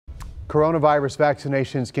Coronavirus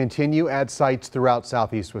vaccinations continue at sites throughout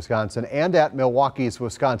southeast Wisconsin and at Milwaukee's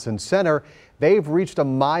Wisconsin Center. They've reached a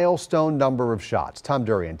milestone number of shots. Tom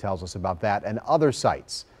Durian tells us about that and other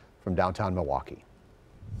sites from downtown Milwaukee.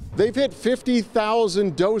 They've hit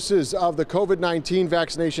 50,000 doses of the COVID-19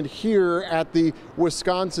 vaccination here at the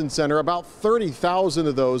Wisconsin Center. About 30,000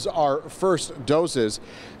 of those are first doses.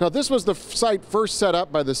 Now, this was the site first set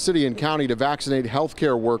up by the city and county to vaccinate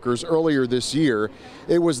healthcare workers earlier this year.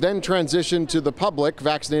 It was then transitioned to the public,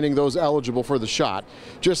 vaccinating those eligible for the shot.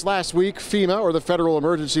 Just last week, FEMA, or the Federal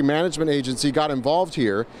Emergency Management Agency, got involved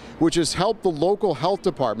here, which has helped the local health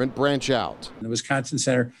department branch out. The Wisconsin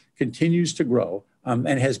Center continues to grow. And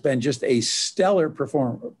has been just a stellar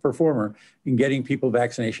performer in getting people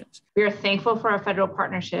vaccinations. We are thankful for our federal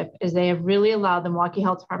partnership as they have really allowed the Milwaukee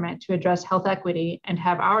Health Department to address health equity and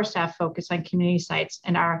have our staff focus on community sites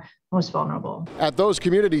and our most vulnerable. At those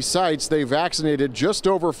community sites, they vaccinated just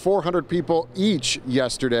over 400 people each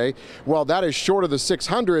yesterday. While that is short of the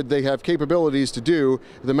 600 they have capabilities to do,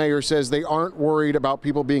 the mayor says they aren't worried about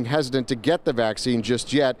people being hesitant to get the vaccine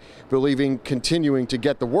just yet, believing continuing to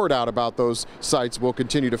get the word out about those sites will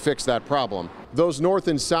continue to fix that problem. Those North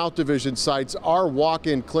and South Division sites are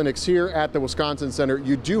walk-in clinics here at the Wisconsin Center.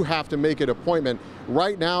 You do have to make an appointment.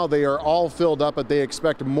 Right now they are all filled up, but they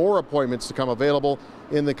expect more appointments to come available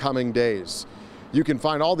in the coming days. You can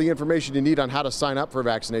find all the information you need on how to sign up for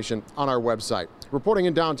vaccination on our website. Reporting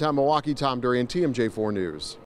in downtown Milwaukee, Tom Durian, TMJ4 News.